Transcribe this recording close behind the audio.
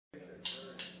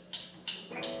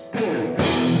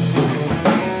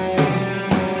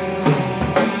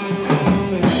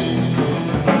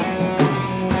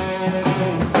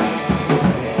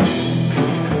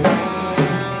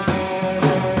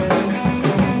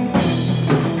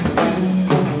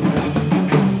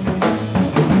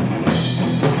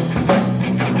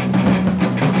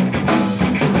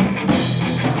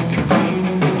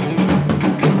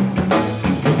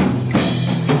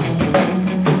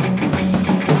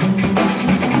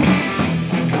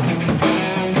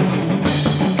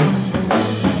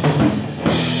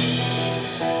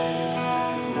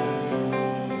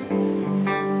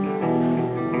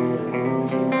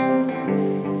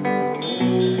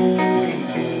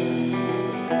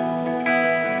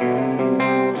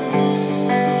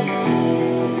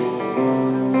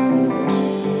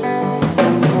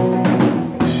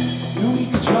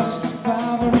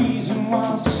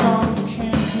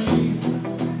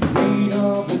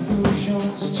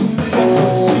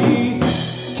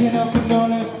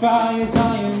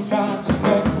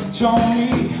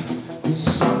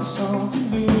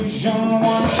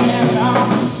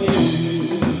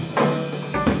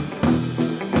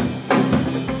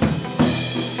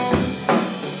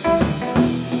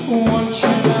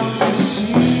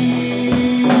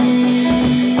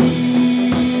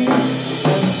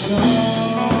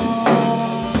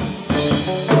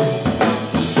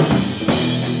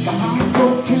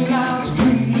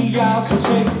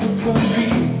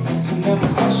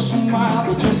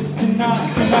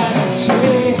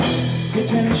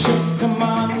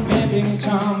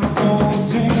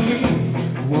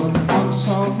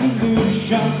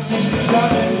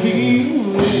be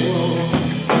real.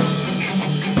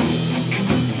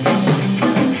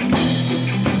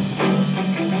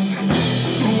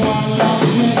 One love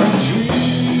when I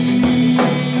dream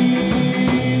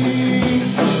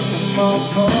of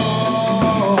home.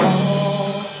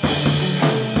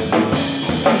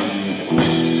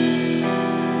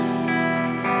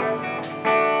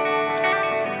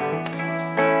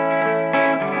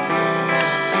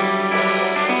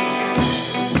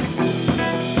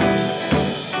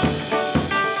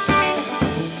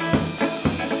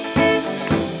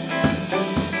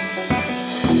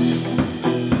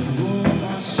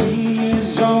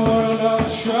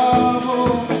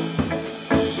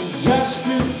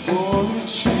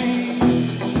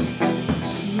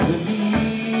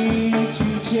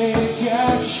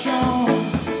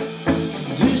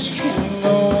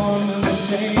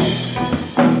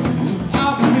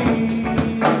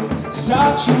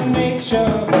 Such a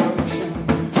nature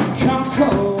can't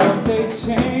call what they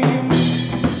tame.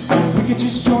 We could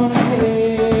just join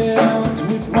hands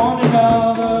with one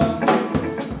another.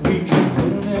 We can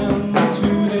put an end to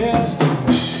this.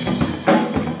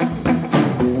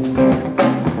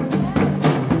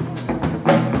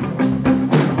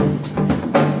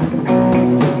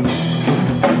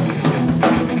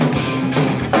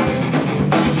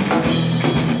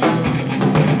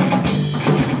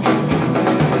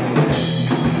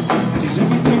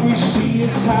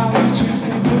 Is how we choose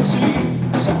to proceed.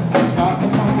 Sacrifice the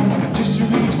fun just to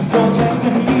reach your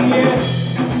destiny. Yeah,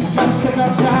 gotta step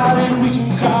outside and reach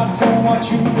inside for what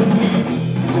you believe.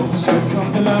 Don't succumb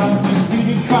to life, just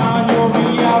redefine your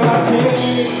reality.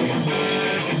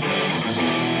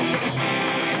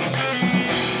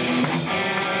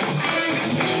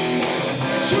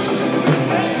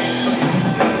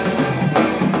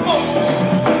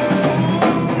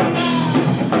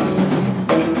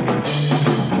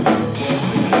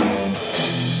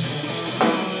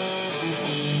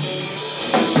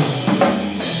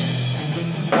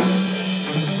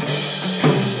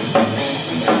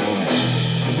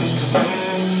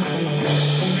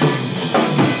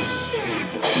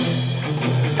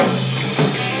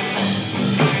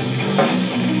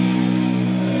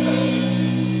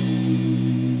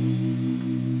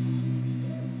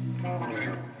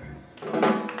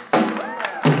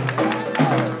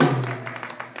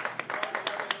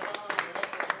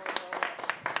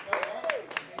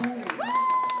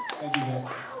 Thank you guys.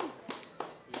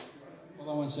 Hold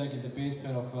on one second, the bass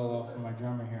pedal fell off from my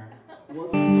drummer here.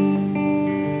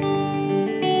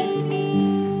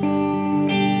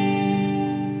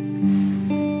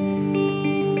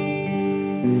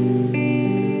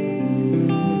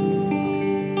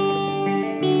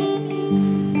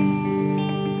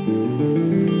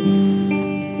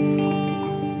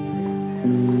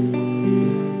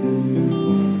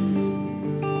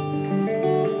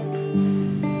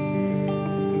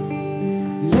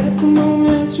 Let the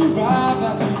moment arrive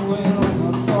as it will.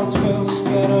 Our thoughts will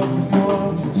scatter for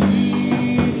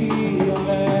feeling.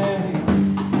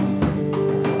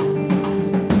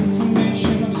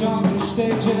 Information absorbed through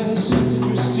stages, senses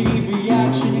receive,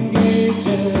 reaction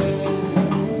engages.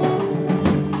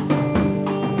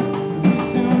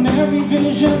 Within every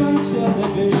vision until the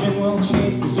vision will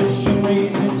change position,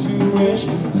 raise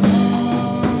intuition.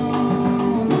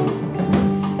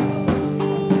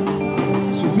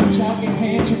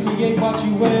 To create what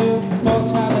you will,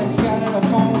 thoughts how they scatter the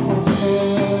phone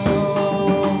fulfill.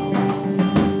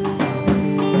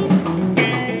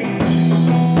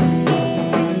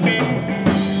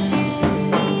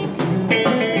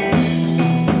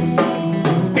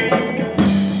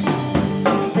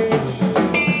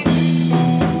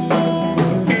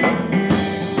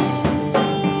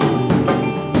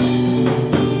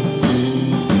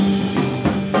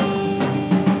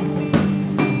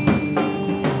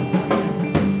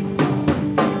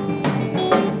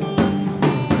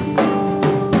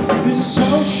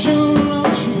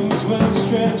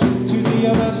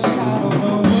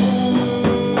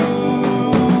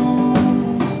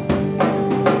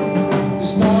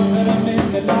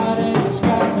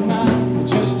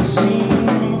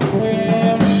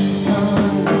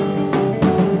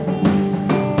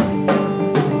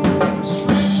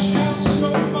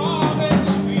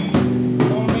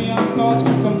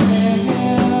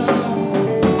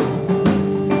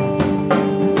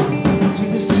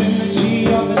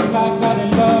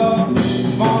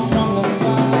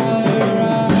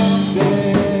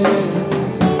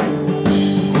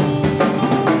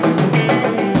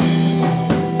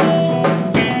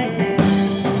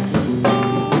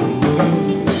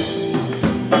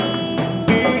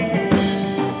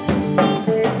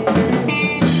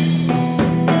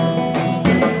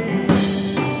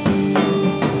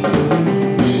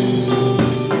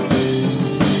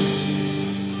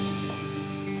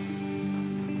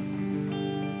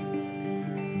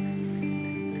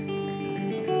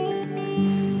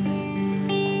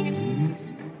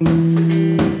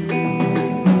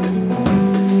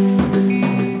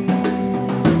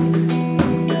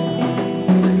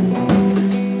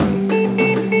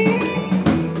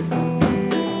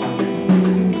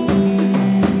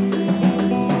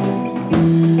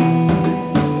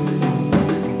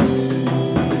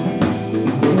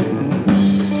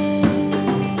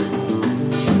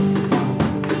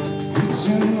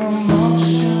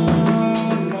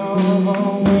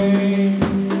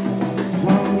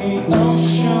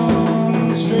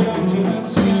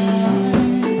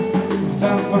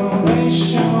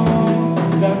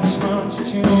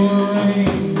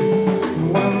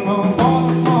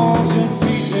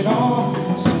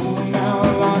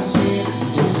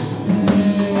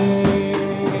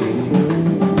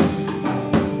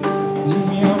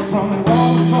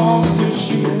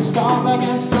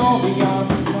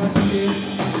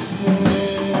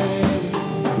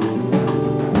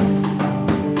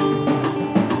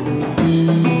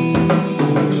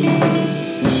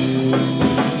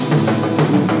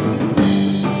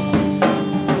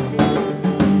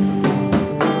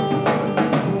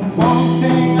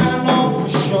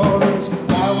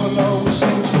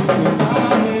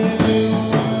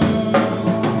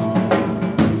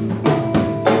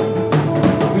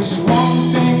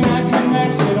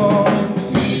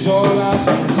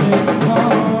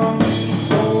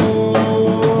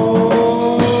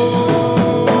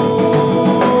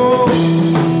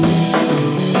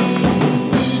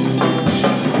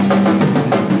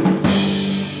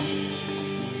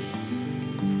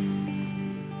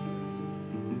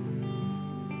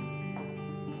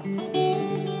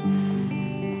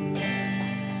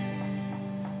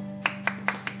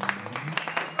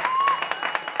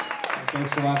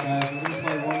 Thanks a lot, guys. We're going to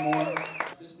play one more.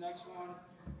 This next one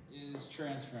is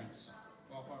Transference,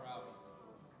 off our album.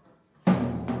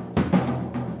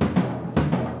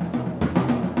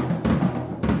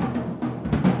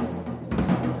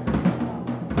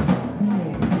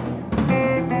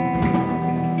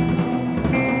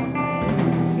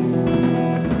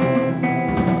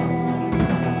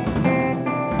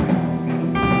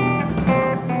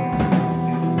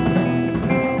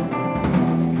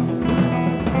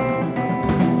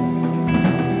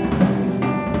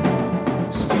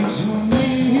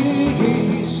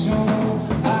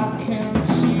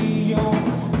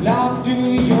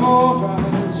 Your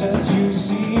eyes as you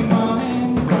see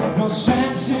mine. No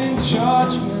sense in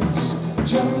judgments,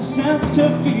 just a sense to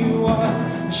feel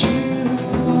what you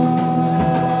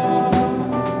are.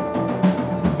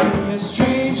 Be a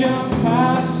stranger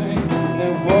passing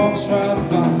that walks right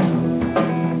by,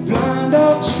 blind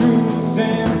of truth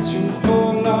and too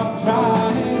full of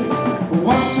pride.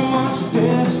 Why so much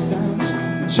distance,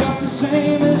 just the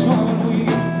same as when we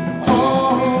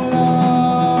all love.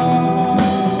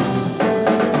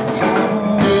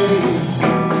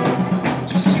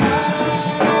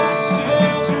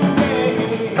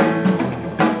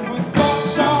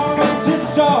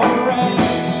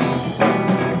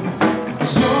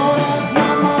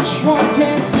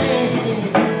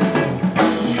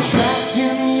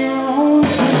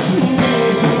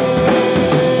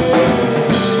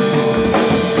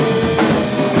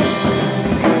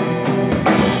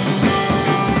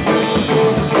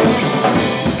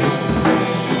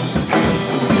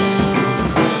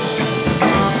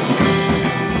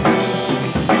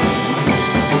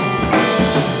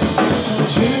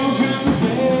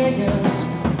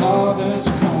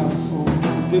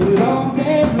 The love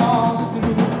they've lost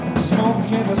through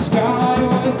smoke in the sky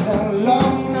without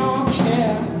love nor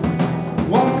care.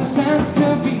 What's the sense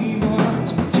to be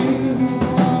what you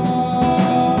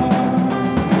are?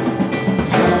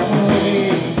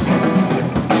 Hide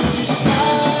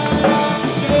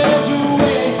ourselves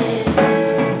away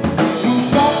from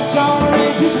thoughts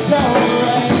already so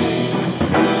right.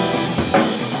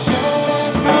 So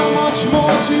there's not much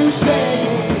more to say.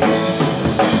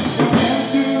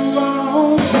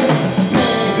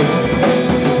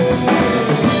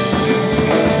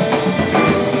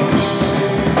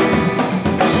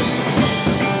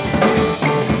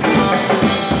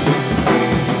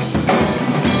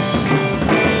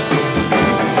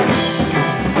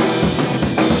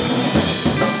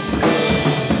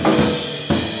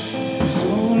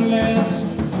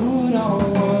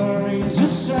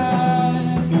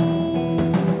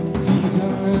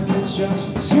 Just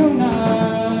for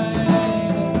tonight,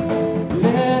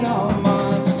 let our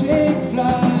minds take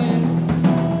flight.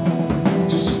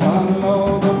 Just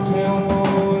follow the pale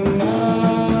moonlight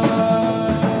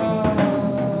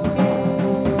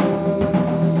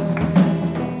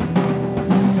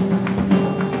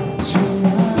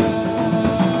tonight.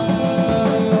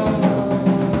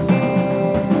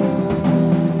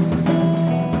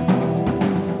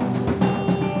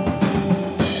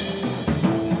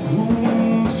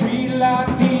 Free like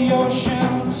the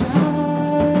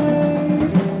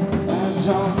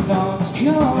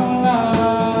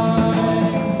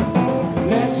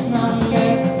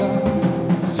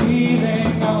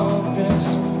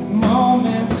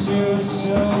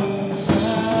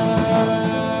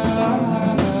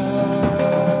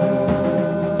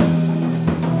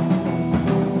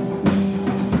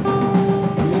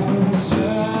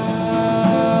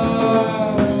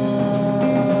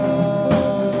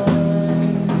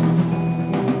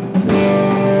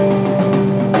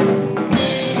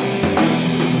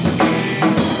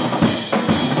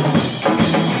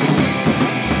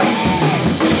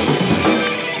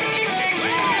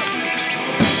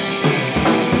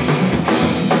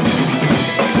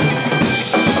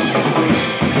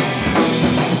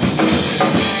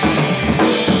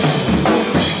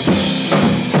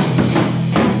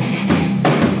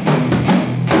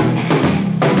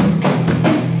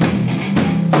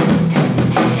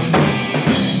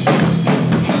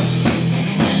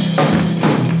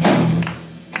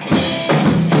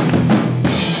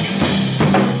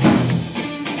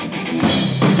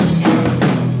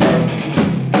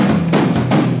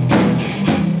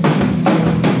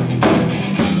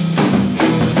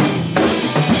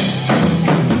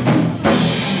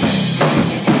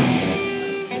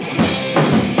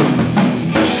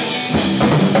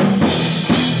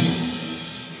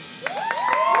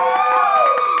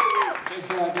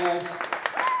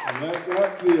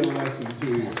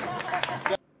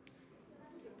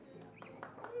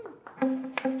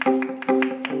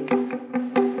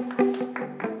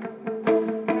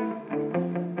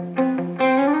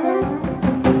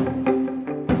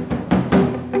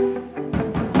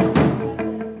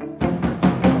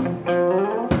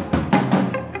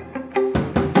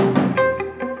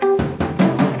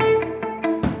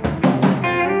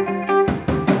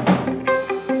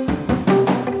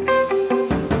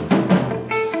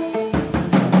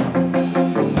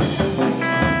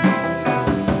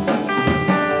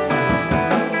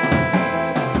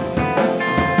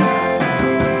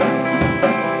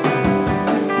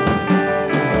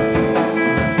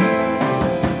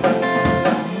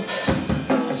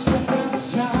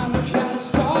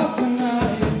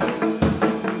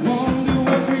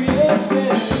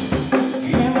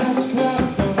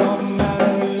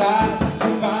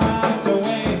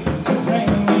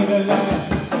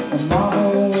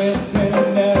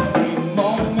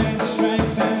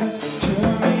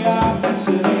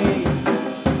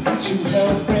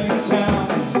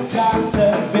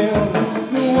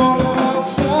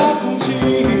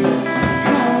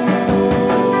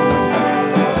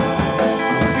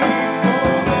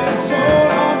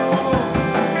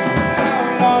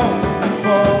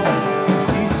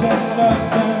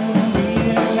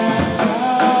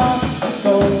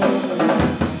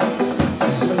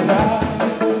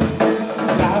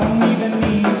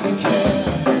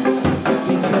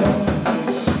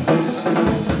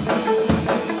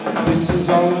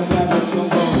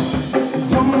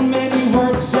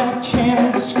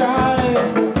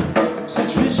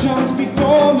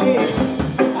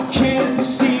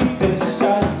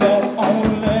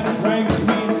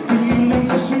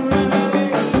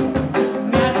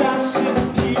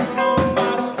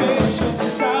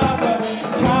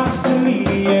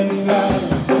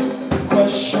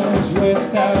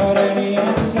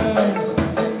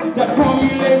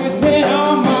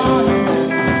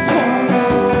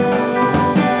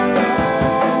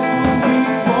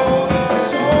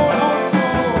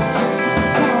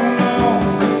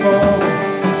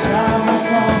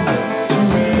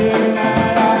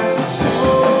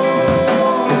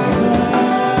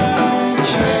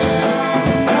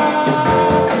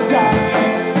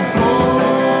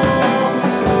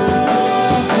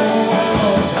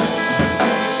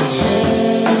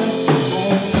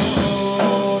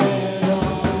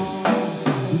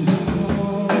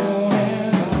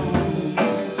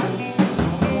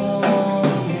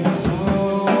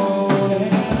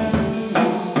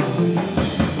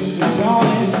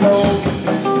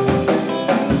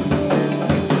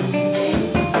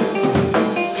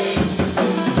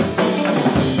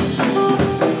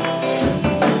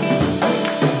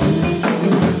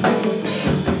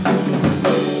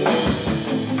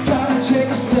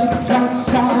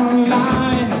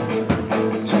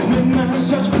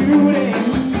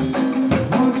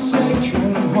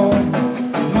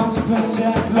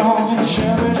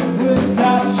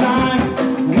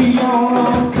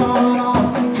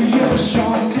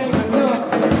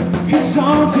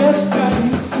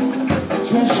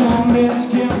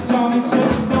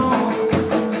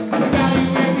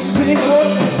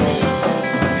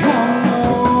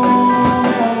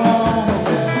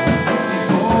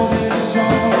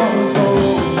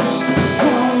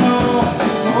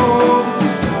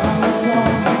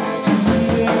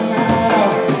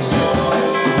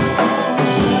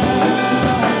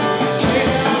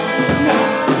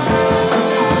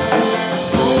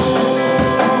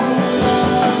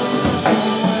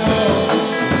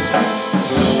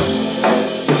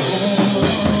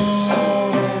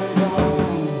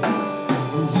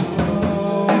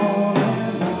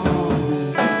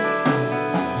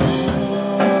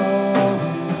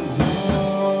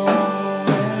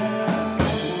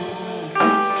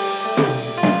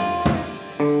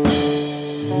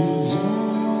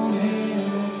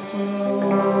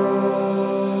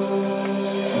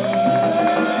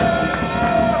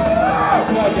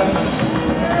One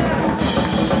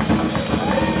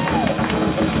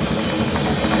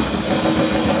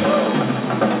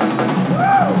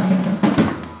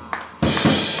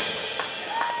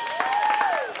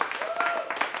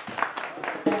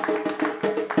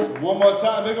more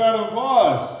time, big round of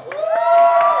applause.